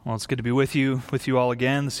Well, it's good to be with you all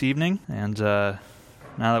again this evening. And now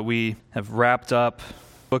that we have wrapped up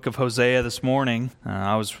the book of Hosea this morning,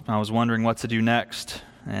 I was wondering what to do next,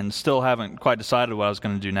 and still haven't quite decided what I was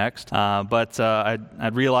going to do next. But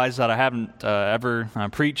I'd realized that I haven't ever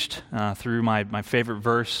preached through my favorite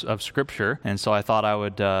verse of Scripture, and so I thought I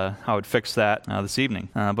would fix that this evening.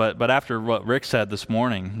 But after what Rick said this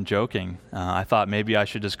morning, joking, I thought maybe I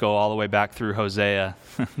should just go all the way back through Hosea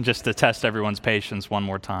just to test everyone's patience one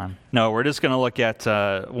more time. No, we're just going to look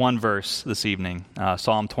at one verse this evening,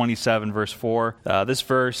 Psalm 27, verse 4. This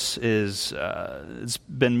verse it's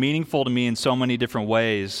been meaningful to me in so many different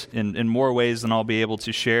ways, in more ways than I'll be able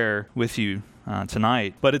to share with you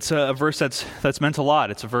tonight. But it's a verse that's meant a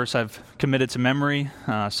lot. It's a verse I've committed to memory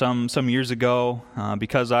some years ago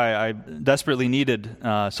because I desperately needed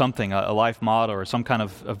something, a life motto or some kind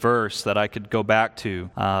of a verse that I could go back to.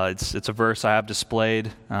 It's a verse I have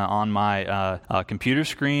displayed on my computer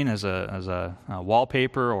screen as a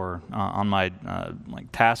wallpaper or on my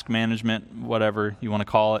like task management, whatever you want to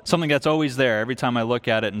call it. Something that's always there every time I look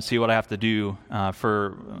at it and see what I have to do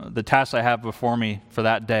for the tasks I have before me for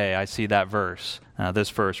that day. I see that verse.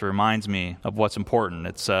 This verse reminds me of what's important.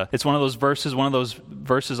 It's one of those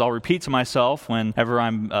verses I'll repeat to myself whenever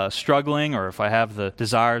I'm struggling, or if I have the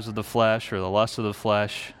desires of the flesh or the lust of the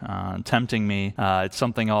flesh tempting me. It's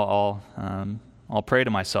something I'll pray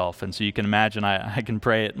to myself, and so you can imagine I can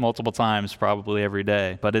pray it multiple times, probably every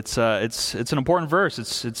day. But it's an important verse.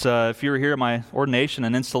 It's if you were here at my ordination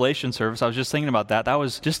and installation service, I was just thinking about that. That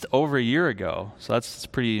was just over a year ago, so that's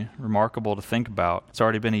pretty remarkable to think about. It's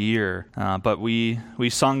already been a year, but we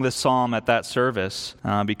sung this psalm at that service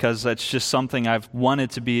because that's just something I've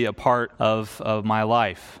wanted to be a part of my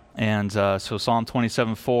life. And so Psalm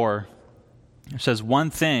 27:4 says, "One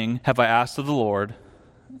thing have I asked of the Lord,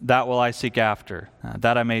 that will I seek after,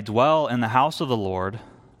 that I may dwell in the house of the Lord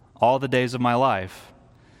all the days of my life,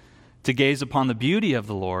 to gaze upon the beauty of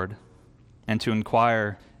the Lord and to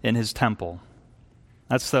inquire in his temple."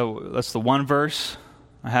 That's the one verse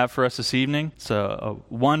I have for us this evening. It's a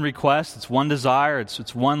one request, it's one desire,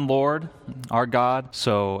 it's one Lord, our God.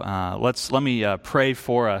 So let me pray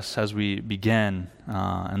for us as we begin,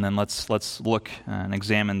 and then let's look and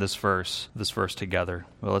examine this verse together.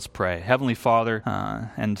 Well, let's pray. Heavenly Father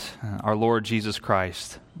and our Lord Jesus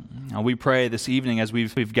Christ, we pray this evening as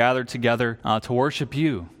we've gathered together to worship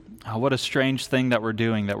you. What a strange thing that we're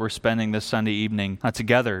doing, that we're spending this Sunday evening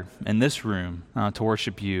together in this room to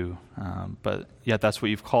worship you. But yet that's what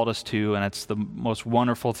you've called us to, and it's the most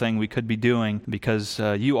wonderful thing we could be doing because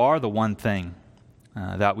you are the one thing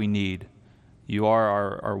that we need. You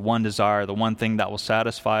are our one desire, the one thing that will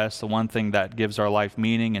satisfy us, the one thing that gives our life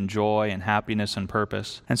meaning and joy and happiness and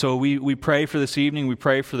purpose. And so we pray for this evening. We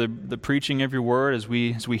pray for the preaching of your word as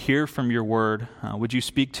we hear from your word. Would you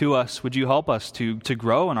speak to us? Would you help us to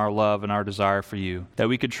grow in our love and our desire for you, that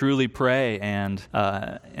we could truly pray and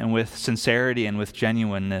with sincerity and with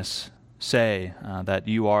genuineness say that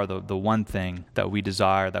you are the one thing that we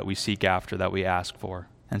desire, that we seek after, that we ask for.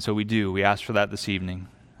 And so we do. We ask for that this evening.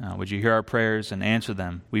 Would you hear our prayers and answer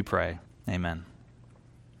them? We pray. Amen.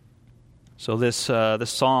 So this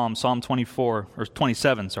Psalm 24, or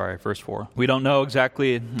 27, verse 4. We don't know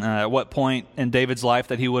exactly at what point in David's life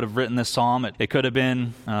that he would have written this psalm. It could have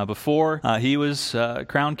been before he was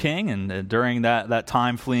crowned king and during that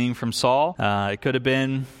time fleeing from Saul. It could have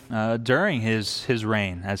been during his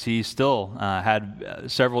reign, as he still had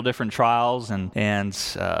several different trials and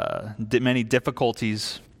many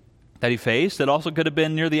difficulties that he faced. It also could have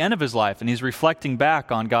been near the end of his life, and he's reflecting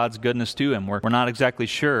back on God's goodness to him. We're not exactly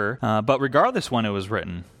sure, but regardless when it was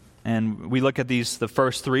written, and we look at the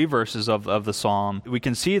first three verses of the psalm, we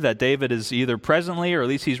can see that David is either presently, or at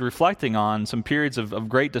least he's reflecting on some periods of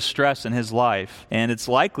great distress in his life, and it's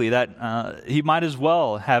likely that he might as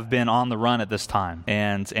well have been on the run at this time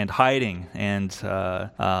and hiding, and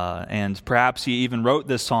perhaps he even wrote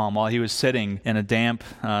this psalm while he was sitting in a damp,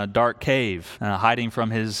 dark cave, hiding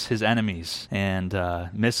from his enemies and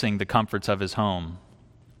missing the comforts of his home.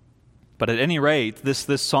 But at any rate,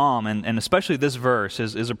 this psalm, and especially this verse,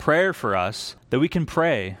 is a prayer for us that we can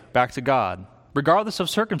pray back to God, regardless of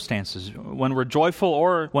circumstances, when we're joyful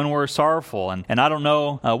or when we're sorrowful. And I don't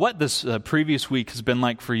know what this previous week has been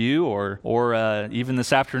like for you, or even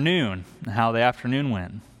this afternoon, how the afternoon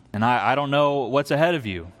went. And I don't know what's ahead of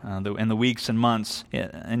you in the weeks and months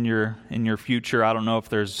in your future. I don't know if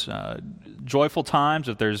there's joyful times,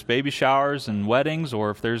 if there's baby showers and weddings, or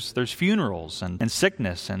if there's funerals and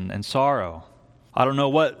sickness and sorrow. I don't know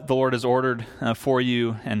what the Lord has ordered for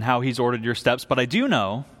you and how He's ordered your steps, but I do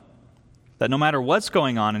know that no matter what's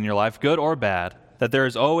going on in your life, good or bad, that there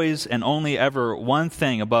is always and only ever one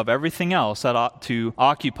thing above everything else that ought to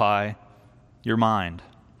occupy your mind.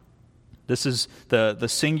 This is the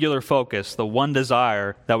singular focus, the one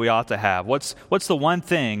desire that we ought to have. What's the one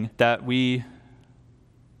thing that we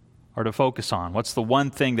are to focus on? What's the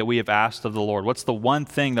one thing that we have asked of the Lord? What's the one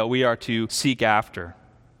thing that we are to seek after?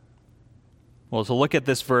 Well, to look at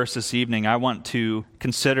this verse this evening, I want to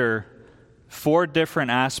consider 4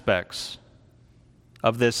 different aspects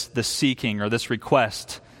of this seeking or this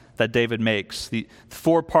request that David makes. The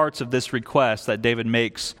 4 parts of this request that David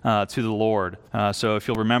makes to the Lord. So if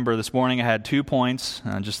you'll remember, this morning I had 2 points,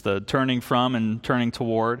 just the turning from and turning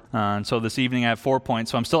toward. And so this evening I have 4 points.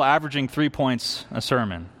 So I'm still averaging 3 points a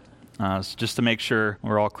sermon, just to make sure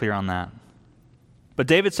we're all clear on that. But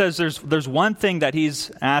David says there's one thing that he's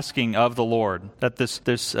asking of the Lord, that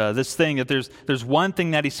there's one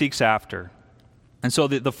thing that he seeks after. And so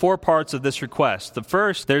the 4 parts of this request. The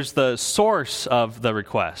first, there's the source of the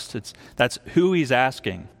request. That's who he's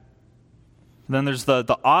asking. Then there's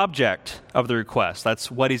the object of the request.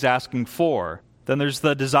 That's what he's asking for. Then there's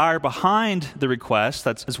the desire behind the request.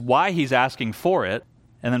 That's why he's asking for it.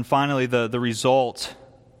 And then finally, the result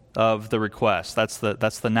of the request. That's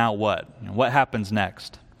the now what. What happens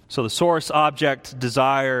next? So the source, object,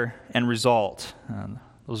 desire, and result.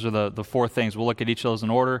 Those are the 4 things. We'll look at each of those in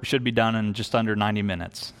order. We should be done in just under 90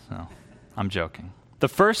 minutes. So I'm joking. The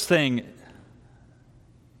first thing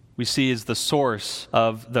we see is the source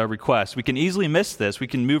of the request. We can easily miss this. We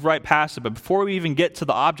can move right past it. But before we even get to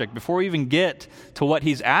the object, before we even get to what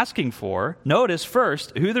he's asking for, notice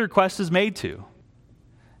first who the request is made to.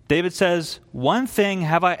 David says, "One thing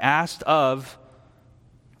have I asked of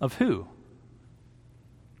who?"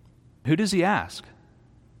 Who does he ask?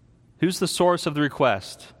 Who's the source of the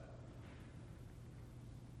request?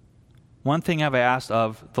 One thing have I asked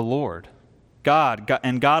of the Lord. God,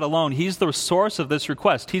 and God alone. He's the source of this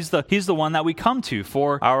request. He's the one that we come to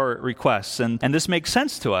for our requests. And this makes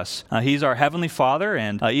sense to us. He's our Heavenly Father,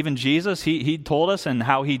 and even Jesus, he told us and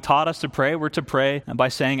how he taught us to pray. We're to pray by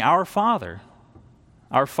saying, Our Father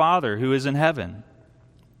who is in heaven.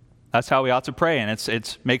 That's how we ought to pray, and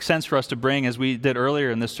it makes sense for us to bring, as we did earlier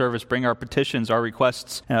in this service, bring our petitions, our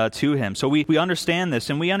requests to Him. So we understand this,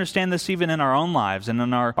 and we understand this even in our own lives and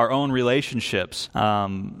in our own relationships.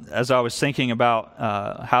 As I was thinking about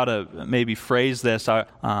how to maybe phrase this,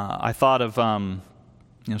 I thought of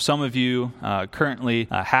some of you currently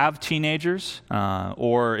have teenagers,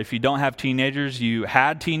 or if you don't have teenagers, you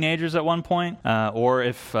had teenagers at one point, or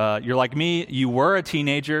if you're like me, you were a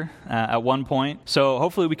teenager at one point. So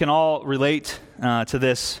hopefully we can all relate to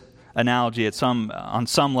this analogy on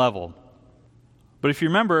some level. But if you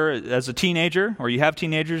remember, as a teenager, or you have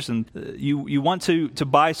teenagers, and you want to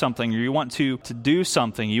buy something, or you want to do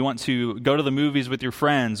something, you want to go to the movies with your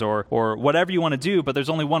friends, or whatever you want to do, but there's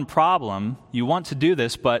only one problem. You want to do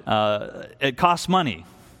this, but it costs money,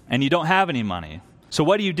 and you don't have any money. So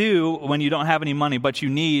what do you do when you don't have any money, but you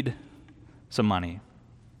need some money?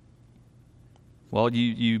 Well,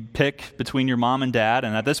 you pick between your mom and dad,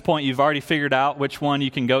 and at this point you've already figured out which one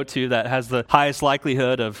you can go to that has the highest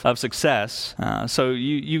likelihood of success. So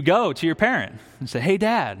you go to your parent and say, "Hey,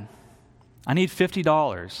 Dad, I need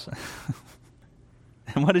 $50.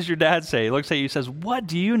 And what does your dad say? He looks at you and says, "What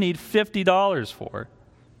do you need $50 for?"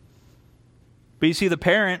 But you see, the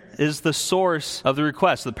parent is the source of the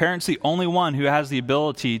request. The parent's the only one who has the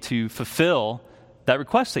ability to fulfill that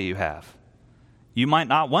request that you have. You might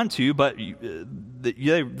not want to, but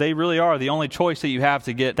they really are the only choice that you have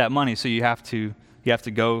to get that money. So you have to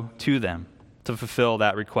go to them to fulfill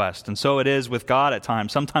that request. And so it is with God at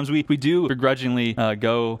times. Sometimes we do begrudgingly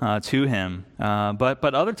go to Him,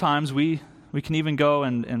 but other times we can even go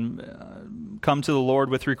and come to the Lord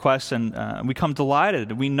with requests, and we come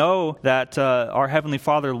delighted. We know that our Heavenly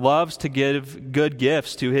Father loves to give good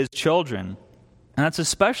gifts to His children. And that's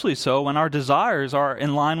especially so when our desires are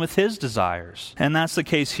in line with His desires. And that's the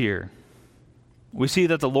case here. We see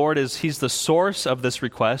that the Lord He's the source of this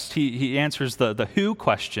request. He answers the who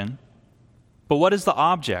question. But what is the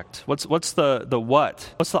object? What's the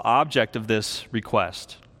what? What's the object of this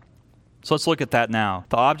request? So let's look at that now.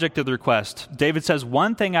 The object of the request. David says,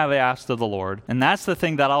 "One thing I've asked of the Lord, and that's the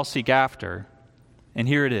thing that I'll seek after." And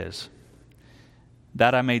here it is.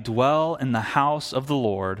 "That I may dwell in the house of the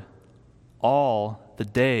Lord all the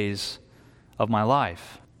days of my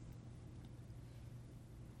life."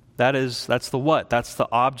 That's the what? That's the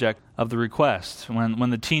object of the request. When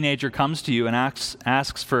the teenager comes to you and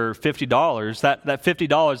asks for $50, that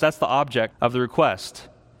 $50, that's the object of the request.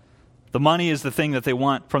 The money is the thing that they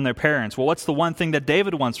want from their parents. Well, what's the one thing that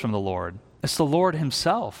David wants from the Lord? It's the Lord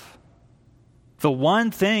Himself. The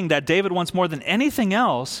one thing that David wants more than anything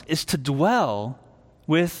else is to dwell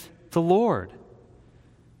with the Lord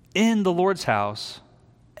in the Lord's house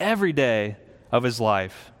every day of his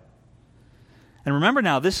life. And remember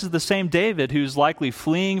now, this is the same David who's likely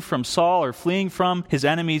fleeing from Saul or fleeing from his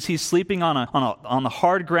enemies. He's sleeping on the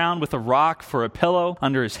hard ground with a rock for a pillow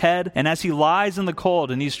under his head. And as he lies in the cold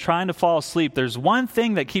and he's trying to fall asleep, there's one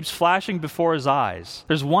thing that keeps flashing before his eyes.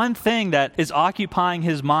 There's one thing that is occupying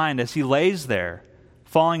his mind as he lays there,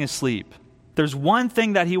 falling asleep. There's one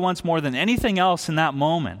thing that he wants more than anything else in that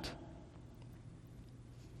moment.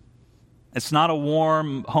 It's not a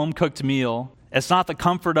warm, home-cooked meal. It's not the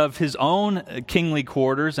comfort of his own kingly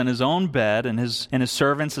quarters and his own bed and his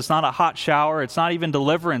servants. It's not a hot shower. It's not even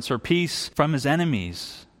deliverance or peace from his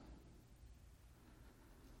enemies.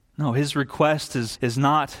 No, his request is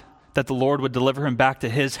not that the Lord would deliver him back to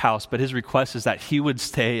his house, but his request is that he would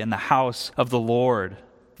stay in the house of the Lord.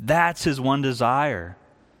 That's his one desire.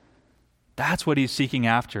 That's what he's seeking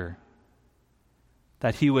after.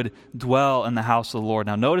 That he would dwell in the house of the Lord.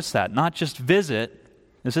 Now notice that, not just visit.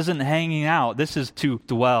 This isn't hanging out. This is to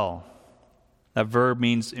dwell. That verb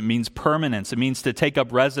means permanence. It means to take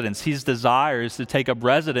up residence. His desire is to take up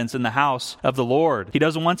residence in the house of the Lord. He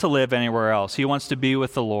doesn't want to live anywhere else. He wants to be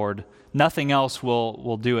with the Lord. Nothing else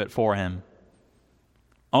will do it for him.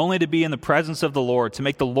 Only to be in the presence of the Lord, to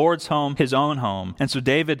make the Lord's home his own home. And so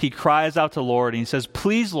David, he cries out to the Lord and he says,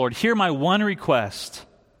 "Please, Lord, hear my one request,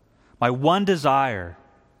 my one desire.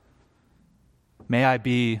 May I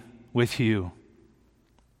be with you."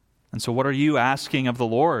 And so what are you asking of the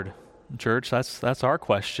Lord, church? That's our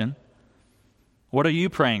question. What are you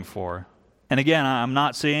praying for? And again, I'm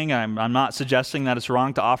not suggesting that it's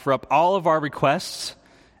wrong to offer up all of our requests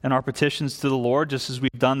and our petitions to the Lord, just as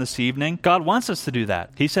we've done this evening. God wants us to do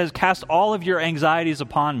that. He says, "Cast all of your anxieties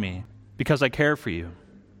upon me because I care for you."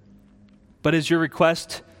 But is your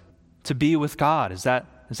request to be with God? Is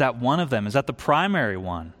that one of them? Is that the primary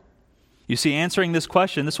one? You see, answering this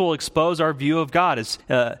question, this will expose our view of God.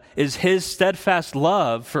 Is his steadfast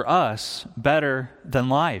love for us better than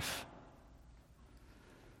life?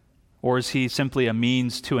 Or is he simply a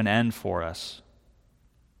means to an end for us?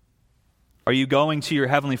 Are you going to your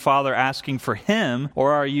Heavenly Father asking for him,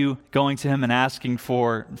 or are you going to him and asking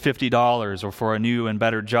for $50 or for a new and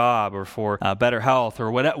better job or for better health or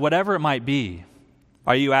whatever it might be?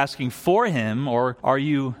 Are you asking for him, or are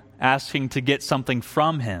you asking to get something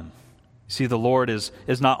from him? See, the Lord is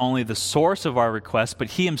not only the source of our request,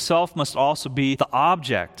 but he himself must also be the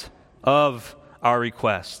object of our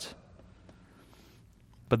request.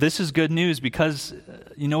 But this is good news because,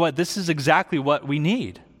 you know what? This is exactly what we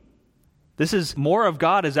need. This is more of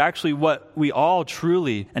God is actually what we all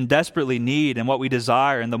truly and desperately need and what we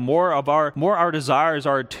desire. And the more our desires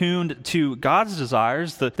are attuned to God's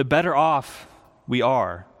desires, the better off we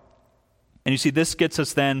are. And you see, this gets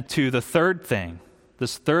us then to the third thing.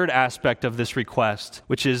 This third aspect of this request,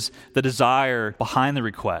 which is the desire behind the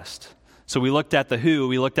request. So we looked at the who,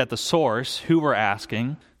 we looked at the source, who we're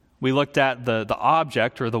asking. We looked at the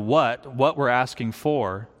object or the what we're asking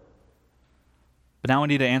for. But now we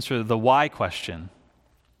need to answer the why question.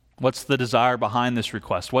 What's the desire behind this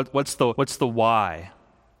request? What's the why?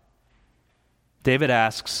 David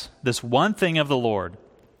asks this one thing of the Lord,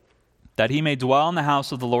 that he may dwell in the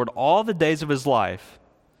house of the Lord all the days of his life.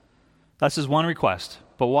 That's his one request.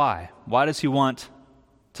 But why? Why does he want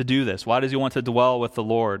to do this? Why does he want to dwell with the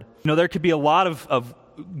Lord? You know, there could be a lot of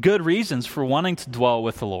good reasons for wanting to dwell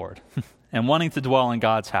with the Lord and wanting to dwell in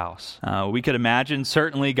God's house. We could imagine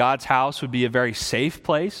certainly God's house would be a very safe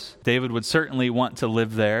place. David would certainly want to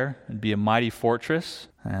live there and be a mighty fortress,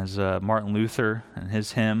 as Martin Luther and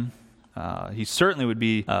his hymn. He certainly would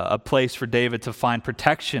be a place for David to find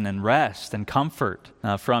protection and rest and comfort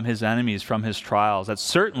from his enemies, from his trials. That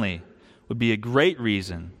certainly would be a great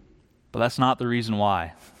reason, but that's not the reason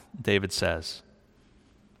why, David says.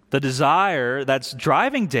 The desire that's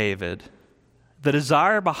driving David, the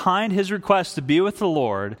desire behind his request to be with the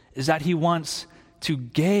Lord, is that he wants to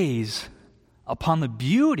gaze upon the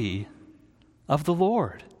beauty of the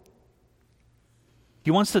Lord.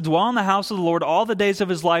 He wants to dwell in the house of the Lord all the days of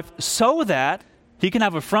his life so that he can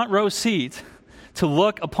have a front row seat to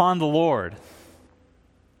look upon the Lord,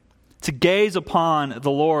 to gaze upon the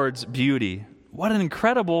Lord's beauty. What an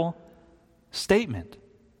incredible statement.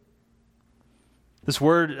 This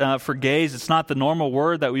word for gaze, it's not the normal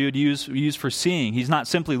word that we would use for seeing. He's not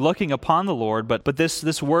simply looking upon the Lord, but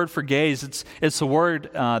this word for gaze, it's a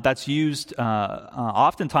word that's used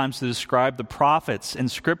oftentimes to describe the prophets in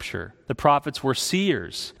Scripture. The prophets were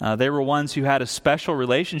seers. They were ones who had a special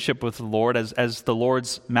relationship with the Lord as the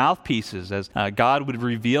Lord's mouthpieces, as God would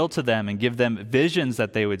reveal to them and give them visions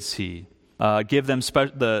that they would see, give them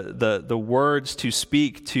the words to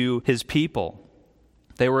speak to His people.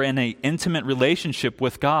 They were in an intimate relationship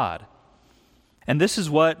with God. And this is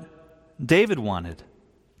what David wanted.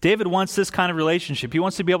 David wants this kind of relationship. He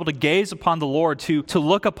wants to be able to gaze upon the Lord, to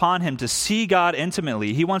look upon Him, to see God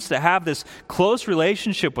intimately. He wants to have this close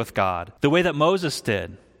relationship with God, the way that Moses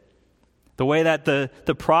did, the way that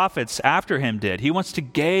the prophets after him did. He wants to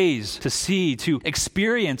gaze, to see, to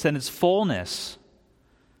experience in its fullness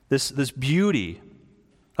this beauty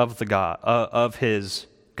of the God, of his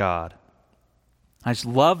God. I just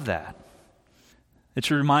love that. It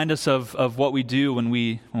should remind us of what we do when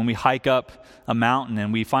we hike up a mountain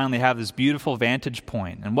and we finally have this beautiful vantage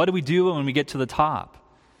point. And what do we do when we get to the top?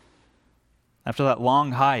 After that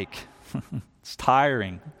long hike, it's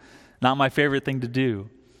tiring. Not my favorite thing to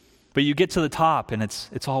do. But you get to the top and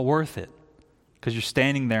it's all worth it because you're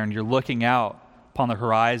standing there and you're looking out upon the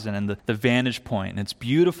horizon and the vantage point, and it's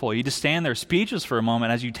beautiful. You just stand there speechless for a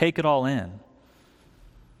moment as you take it all in.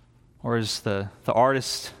 Or as the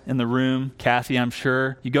artist in the room, Kathy, I'm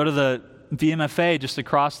sure, you go to the VMFA just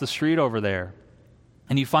across the street over there,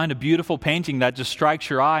 and you find a beautiful painting that just strikes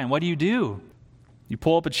your eye, and what do? You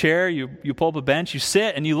pull up a chair, you pull up a bench, you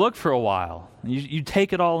sit, and you look for a while. You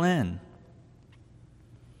take it all in.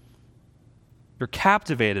 You're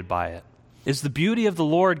captivated by it. Is the beauty of the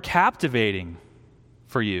Lord captivating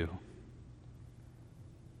for you?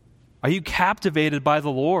 Are you captivated by the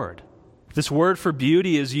Lord? This word for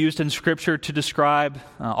beauty is used in Scripture to describe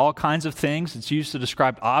all kinds of things. It's used to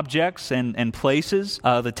describe objects and places.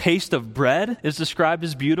 The taste of bread is described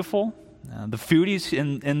as beautiful. The foodies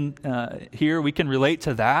in here, we can relate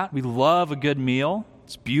to that. We love a good meal.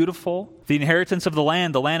 It's beautiful. The inheritance of the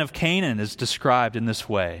land of Canaan, is described in this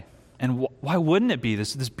way. And why wouldn't it be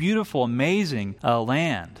this beautiful, amazing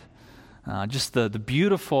land? Just the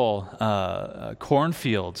beautiful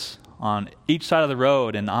cornfields on each side of the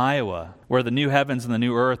road in Iowa, where the new heavens and the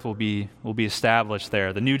new earth will be established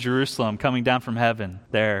there. The new Jerusalem coming down from heaven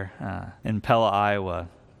there in Pella, Iowa.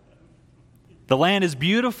 The land is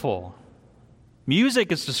beautiful.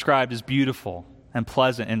 Music is described as beautiful and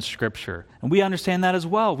pleasant in Scripture. And we understand that as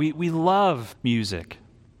well. We love music.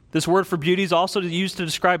 This word for beauty is also used to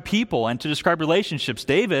describe people and to describe relationships.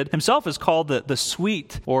 David himself is called the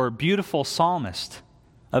sweet or beautiful psalmist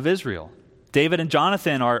of Israel. David and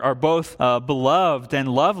Jonathan are both beloved and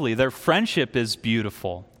lovely. Their friendship is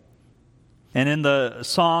beautiful. And in the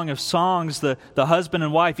Song of Songs, the husband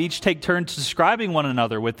and wife each take turns describing one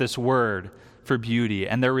another with this word for beauty,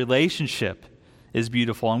 and their relationship is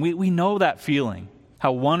beautiful. And we know that feeling,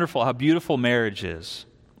 how wonderful, how beautiful marriage is,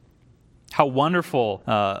 how wonderful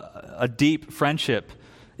a deep friendship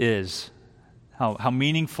is, how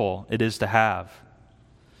meaningful it is to have.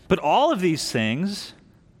 But all of these things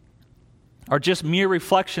are just mere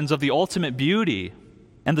reflections of the ultimate beauty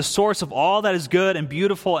and the source of all that is good and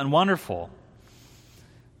beautiful and wonderful.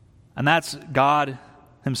 And that's God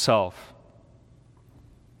Himself.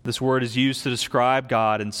 This word is used to describe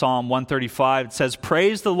God. In Psalm 135, it says,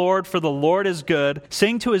 "Praise the Lord, for the Lord is good.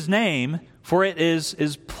 Sing to His name, for it is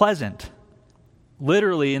pleasant."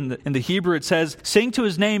 Literally, in the Hebrew, it says, "Sing to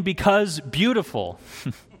His name because beautiful."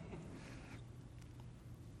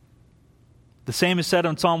 The same is said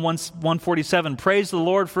on Psalm 147, "Praise the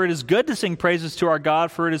Lord, for it is good to sing praises to our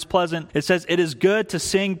God, for it is pleasant." It says, "It is good to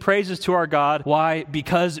sing praises to our God." Why?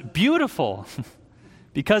 Because beautiful.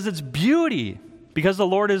 Because it's beauty. Because the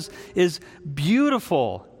Lord is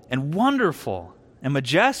beautiful and wonderful and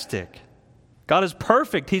majestic. God is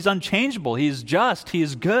perfect. He's unchangeable. He is just. He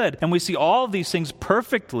is good. And we see all of these things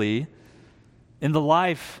perfectly in the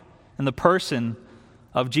life and the person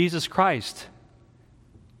of Jesus Christ,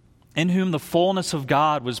 in whom the fullness of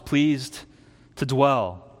God was pleased to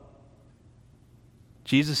dwell.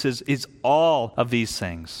 Jesus is all of these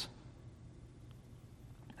things.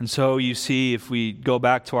 And so you see, if we go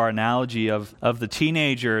back to our analogy of the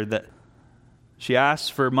teenager that she asks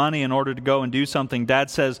for money in order to go and do something, Dad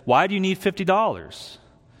says, "Why do you need $50?"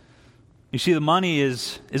 You see, the money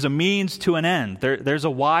is a means to an end. There's a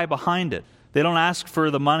why behind it. They don't ask for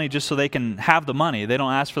the money just so they can have the money. They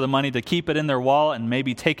don't ask for the money to keep it in their wallet and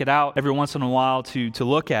maybe take it out every once in a while to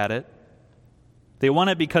look at it. They want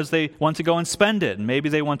it because they want to go and spend it. And maybe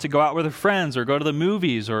they want to go out with their friends or go to the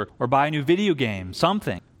movies or buy a new video game,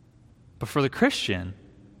 something. But for the Christian,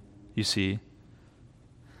 you see,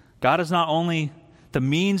 God is not only the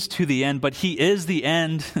means to the end, but he is the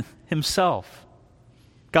end himself.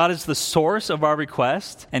 God is the source of our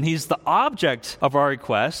request, and he's the object of our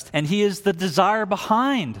request, and he is the desire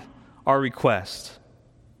behind our request.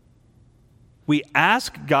 We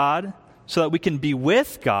ask God so that we can be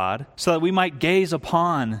with God, so that we might gaze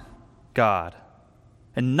upon God.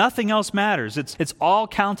 And nothing else matters. It's all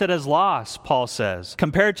counted as loss, Paul says,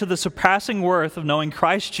 compared to the surpassing worth of knowing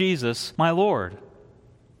Christ Jesus, my Lord.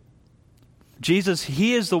 Jesus,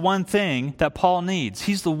 he is the one thing that Paul needs.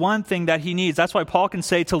 He's the one thing that he needs. That's why Paul can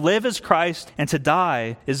say to live is Christ and to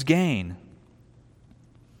die is gain.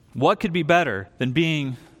 What could be better than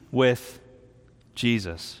being with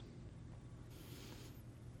Jesus?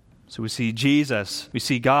 So we see Jesus, we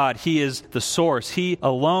see God. He is the source. He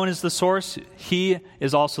alone is the source. He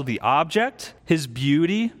is also the object. His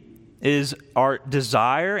beauty is our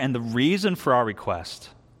desire and the reason for our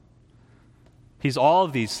request. He's all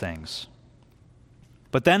of these things.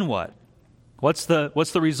 But then what? What's the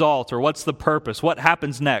result, or what's the purpose? What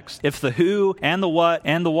happens next? If the who and the what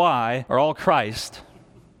and the why are all Christ,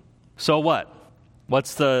 so what?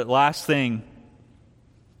 What's the last thing?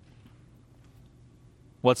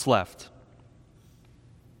 What's left?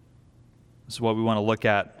 This is what we want to look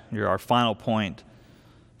at here, our final point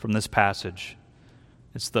from this passage.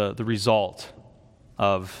 It's the result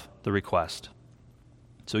of the request.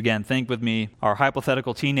 So again, think with me, our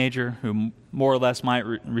hypothetical teenager who more or less might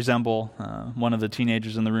resemble one of the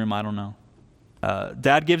teenagers in the room, I don't know.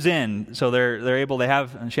 Dad gives in, so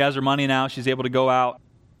she has her money now, she's able to go out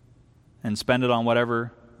and spend it on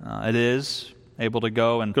whatever it is, able to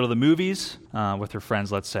go to the movies with her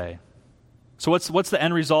friends, let's say. So what's the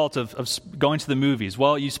end result of going to the movies?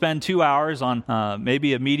 Well, you spend 2 hours on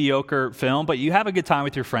maybe a mediocre film, but you have a good time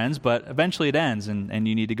with your friends, but eventually it ends and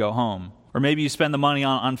you need to go home. Or maybe you spend the money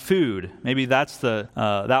on food. Maybe that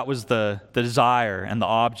was the desire and the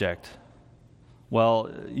object. Well,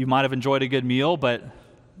 you might have enjoyed a good meal, but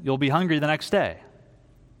you'll be hungry the next day.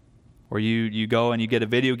 Or you go and you get a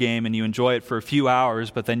video game and you enjoy it for a few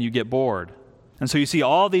hours, but then you get bored. And so you see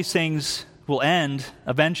all these things will end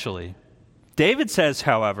eventually. David says,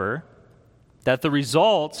 however, that the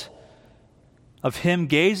result of him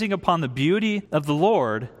gazing upon the beauty of the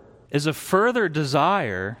Lord is a further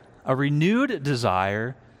desire, a renewed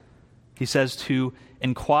desire, he says, to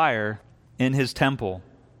inquire in his temple.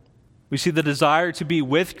 We see the desire to be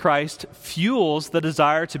with Christ fuels the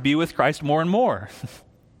desire to be with Christ more and more.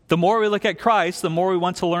 The more we look at Christ, the more we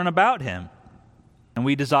want to learn about him. And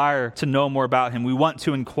we desire to know more about him. We want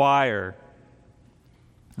to inquire.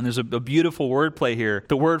 And there's a beautiful wordplay here.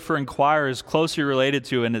 The word for inquire is closely related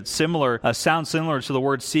to, and it's sounds similar to the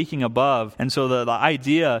word seeking above. And so the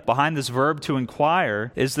idea behind this verb to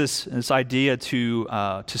inquire is this idea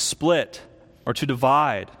to split or to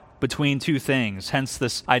divide between two things. Hence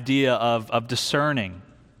this idea of discerning.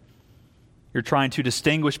 You're trying to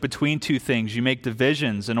distinguish between two things. You make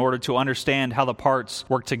divisions in order to understand how the parts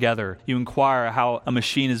work together. You inquire how a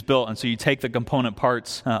machine is built, and so you take the component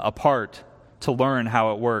parts apart to learn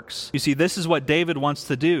how it works. You see, this is what David wants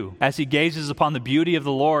to do. As he gazes upon the beauty of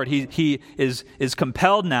the Lord, he is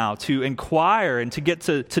compelled now to inquire and to get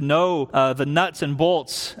to know the nuts and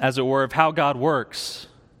bolts, as it were, of how God works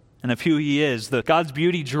and of who he is. God's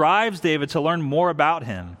beauty drives David to learn more about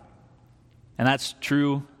him. And that's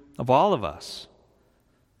true of all of us.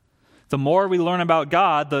 The more we learn about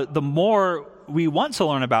God, the more we want to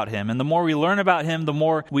learn about him. And the more we learn about him, the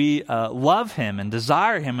more we love him and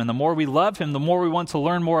desire him. And the more we love him, the more we want to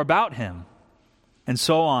learn more about him. And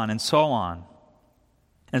so on and so on.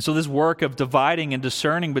 And so this work of dividing and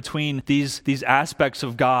discerning between these aspects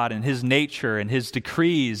of God and his nature and his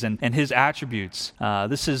decrees and his attributes,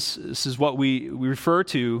 this is what we refer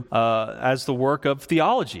to as the work of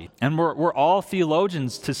theology. And we're all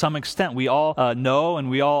theologians to some extent. We all know and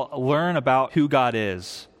we all learn about who God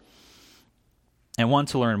is and want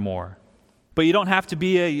to learn more. But you don't have to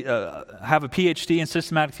have a PhD in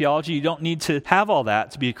systematic theology. You don't need to have all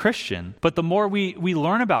that to be a Christian. But the more we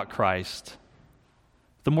learn about Christ,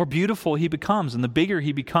 the more beautiful he becomes and the bigger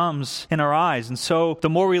he becomes in our eyes. And so the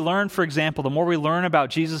more we learn, for example, the more we learn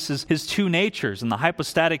about Jesus' his two natures and the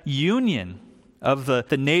hypostatic union of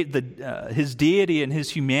his deity and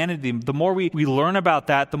his humanity, the more we learn about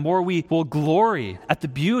that, the more we will glory at the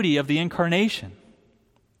beauty of the incarnation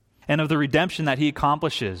and of the redemption that he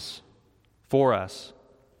accomplishes for us.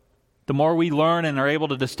 The more we learn and are able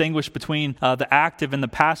to distinguish between the active and the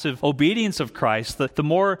passive obedience of Christ, the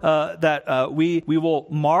more that we will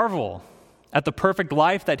marvel at the perfect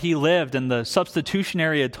life that he lived and the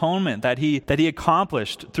substitutionary atonement that he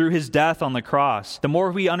accomplished through his death on the cross, the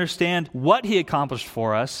more we understand what he accomplished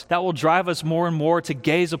for us, that will drive us more and more to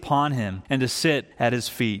gaze upon him and to sit at his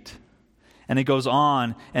feet. And it goes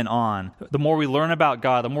on and on. The more we learn about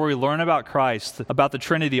God, the more we learn about Christ, about the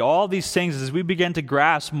Trinity, all these things, as we begin to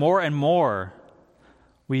grasp more and more,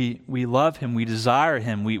 we love him, we desire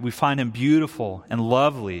him, we find him beautiful and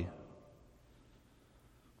lovely.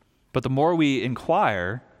 But the more we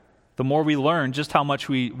inquire, the more we learn just how much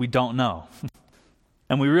we don't know.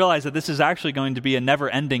 And we realize that this is actually going to be a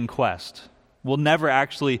never-ending quest. We'll never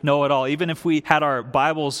actually know it all. Even if we had our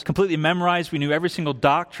Bibles completely memorized, we knew every single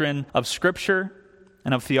doctrine of Scripture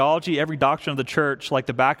and of theology, every doctrine of the church like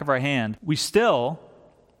the back of our hand, we still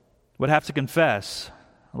would have to confess.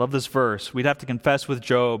 I love this verse. We'd have to confess with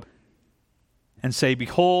Job and say,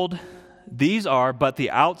 "Behold, these are but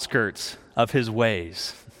the outskirts of his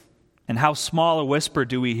ways. And how small a whisper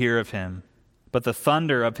do we hear of him? But the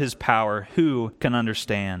thunder of his power, who can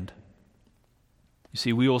understand?" You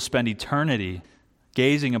see, we will spend eternity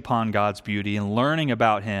gazing upon God's beauty and learning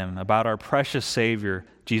about him, about our precious Savior,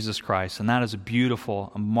 Jesus Christ. And that is a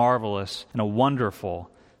beautiful, a marvelous, and a wonderful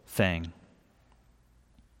thing.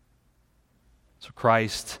 So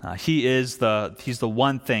Christ, he's the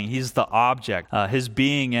one thing. He's the object. His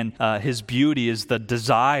being and his beauty is the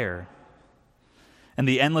desire. And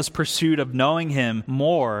the endless pursuit of knowing him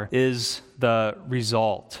more is the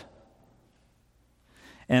result.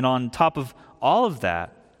 And on top of all of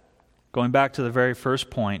that, going back to the very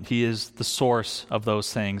first point, he is the source of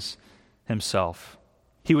those things himself.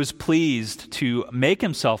 He was pleased to make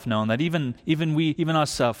himself known, that even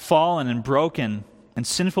us fallen and broken and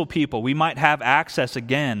sinful people, we might have access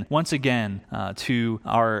once again, to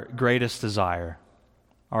our greatest desire.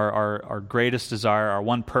 Our greatest desire, our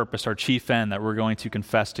one purpose, our chief end that we're going to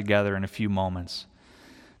confess together in a few moments.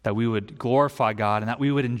 That we would glorify God and that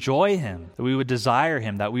we would enjoy him, that we would desire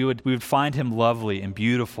him, that we would find him lovely and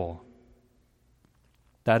beautiful.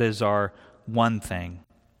 That is our one thing.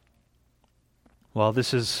 Well,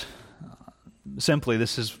 this is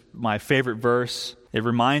my favorite verse. It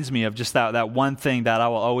reminds me of just that one thing that I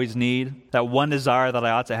will always need, that one desire that I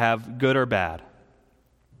ought to have, good or bad.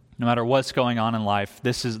 No matter what's going on in life,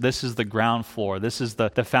 this is the ground floor. This is the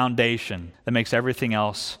foundation that makes everything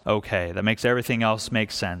else okay, that makes everything else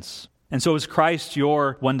make sense. And so is Christ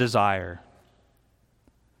your one desire?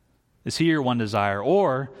 Is he your one desire?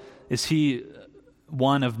 Or is he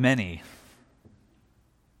one of many?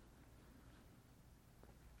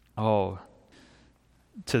 Oh,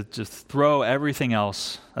 to just throw everything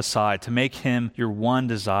else aside, to make him your one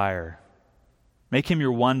desire. Make him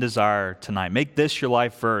your one desire tonight. Make this your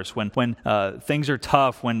life verse. When things are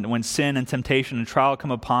tough, when sin and temptation and trial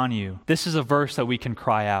come upon you, this is a verse that we can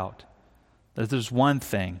cry out. That there's one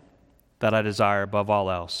thing that I desire above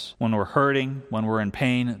all else. When we're hurting, when we're in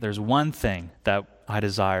pain, there's one thing that I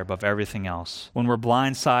desire above everything else. When we're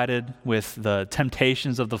blindsided with the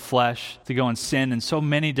temptations of the flesh to go and sin in so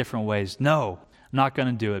many different ways, no, I'm not going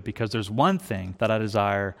to do it, because there's one thing that I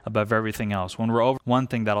desire above everything else. When we're over, one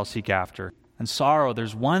thing that I'll seek after. And sorrow,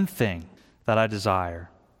 there's one thing that I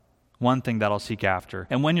desire, one thing that I'll seek after.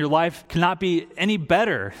 And when your life cannot be any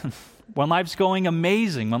better, when life's going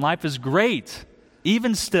amazing, when life is great,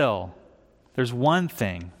 even still, there's one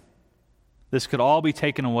thing. This could all be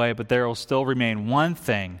taken away, but there will still remain one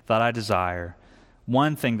thing that I desire,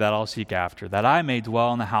 one thing that I'll seek after, that I may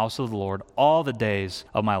dwell in the house of the Lord all the days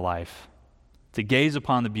of my life, to gaze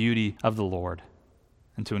upon the beauty of the Lord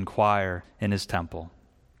and to inquire in his temple.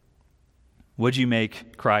 Would you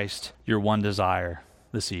make Christ your one desire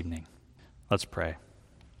this evening? Let's pray.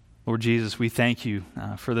 Lord Jesus, we thank you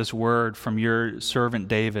for this word from your servant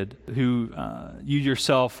David, who you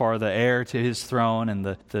yourself are the heir to his throne and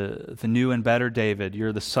the new and better David.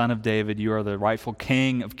 You're the son of David. You are the rightful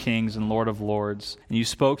King of kings and Lord of lords. And you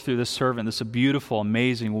spoke through this servant this beautiful,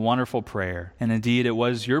 amazing, wonderful prayer. And indeed, it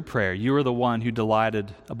was your prayer. You are the one who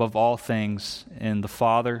delighted above all things in the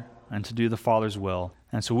Father and to do the Father's will.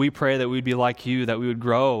 And so we pray that we'd be like you, that we would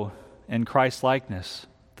grow in Christ's likeness,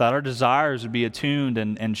 that our desires would be attuned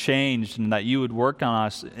and changed, and that you would work on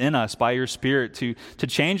us, in us by your Spirit to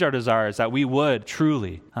change our desires, that we would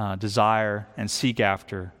truly desire and seek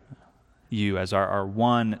after you as our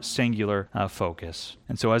one singular focus.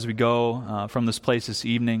 And so as we go from this place this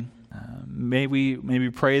evening, may we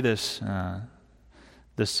pray this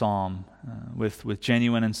psalm with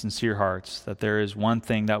genuine and sincere hearts, that there is one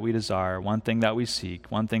thing that we desire, one thing that we seek,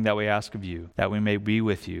 one thing that we ask of you, that we may be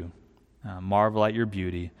with you, marvel at your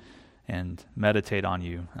beauty, and meditate on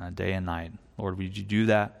you day and night. Lord, would you do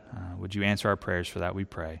that? Would you answer our prayers for that, we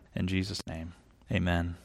pray. In Jesus' name, amen.